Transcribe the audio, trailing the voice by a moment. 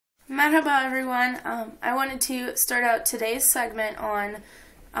Merhaba everyone. I wanted to start out today's segment on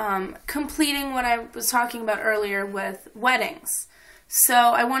completing what I was talking about earlier with weddings. So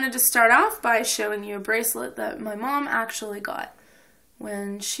I wanted to start off by showing you a bracelet that my mom actually got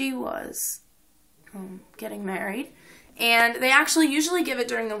when she was getting married. And they actually usually give it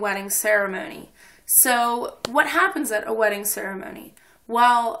during the wedding ceremony. So what happens at a wedding ceremony?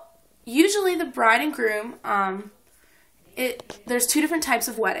 Well, usually the bride and groom, there's two different types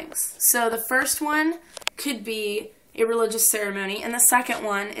of weddings. So the first one could be a religious ceremony, and the second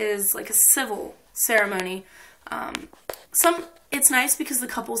one is like a civil ceremony. It's nice because the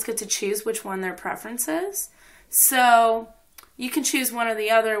couples get to choose which one their preference is. So you can choose one or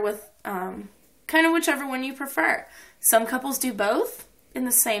the other with kind of whichever one you prefer. Some couples do both in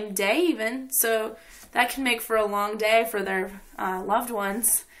the same day even, so that can make for a long day for their loved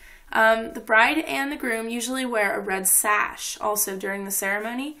ones. The bride and the groom usually wear a red sash also during the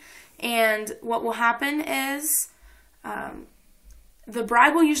ceremony, and what will happen is the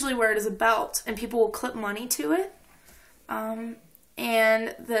bride will usually wear it as a belt, and people will clip money to it, and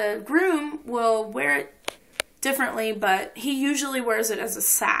the groom will wear it differently, but he usually wears it as a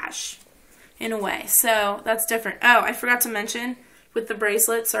sash in a way, so that's different. Oh, I forgot to mention with the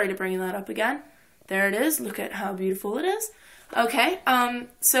bracelet, sorry to bring that up again, there it is, look at how beautiful it is. Okay,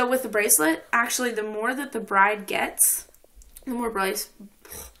 so with the bracelet, actually the more that the bride gets, the more bracelets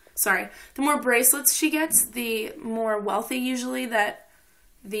she gets, the more wealthy usually that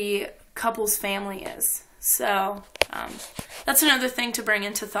the couple's family is. So that's another thing to bring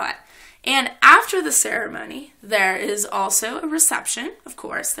into thought. And after the ceremony, there is also a reception, of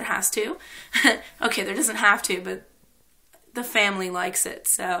course, there has to. Okay, there doesn't have to, but the family likes it,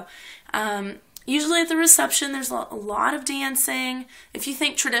 so usually at the reception there's a lot of dancing. If you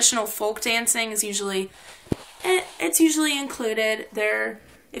think traditional folk dancing is it's usually included there.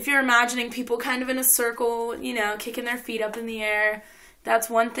 If you're imagining people kind of in a circle, you know, kicking their feet up in the air, that's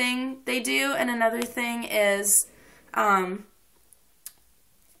one thing they do. And another thing is more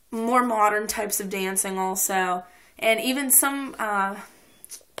modern types of dancing also. And even some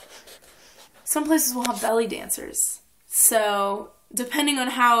places will have belly dancers. So depending on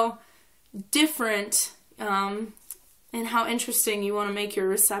how different and how interesting you want to make your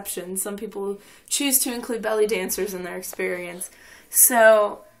reception, some people choose to include belly dancers in their experience.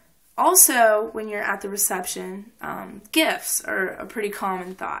 So also when you're at the reception, gifts are a pretty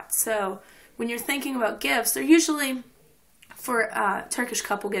common thought. So when you're thinking about gifts, they're usually for a Turkish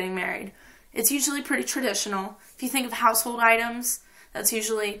couple getting married. It's usually pretty traditional. If you think of household items, that's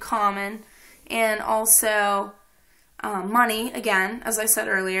usually common. And also money, again, as I said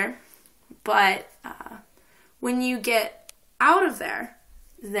earlier. But when you get out of there,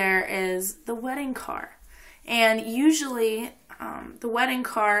 there is the wedding car. And usually the wedding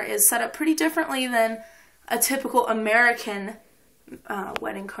car is set up pretty differently than a typical American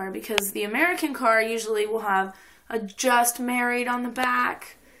wedding car, because the American car usually will have a just married on the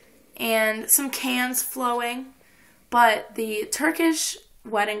back and some cans flowing. But the Turkish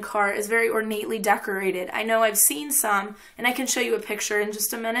wedding car is very ornately decorated. I know I've seen some, and I can show you a picture in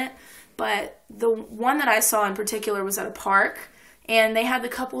just a minute. But the one that I saw in particular was at a park, and they had the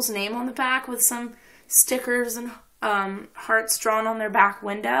couple's name on the back with some stickers and hearts drawn on their back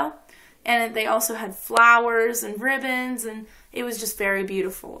window. And they also had flowers and ribbons, and it was just very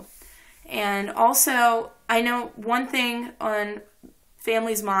beautiful. And also, I know one thing on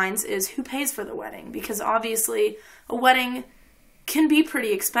families' minds is who pays for the wedding, because obviously a wedding can be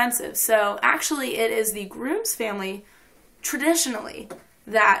pretty expensive. So actually it is the groom's family traditionally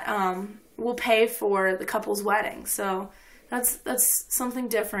that will pay for the couple's wedding. So that's something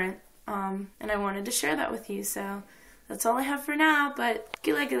different, and I wanted to share that with you. So that's all I have for now, but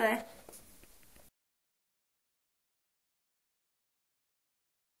gile gile.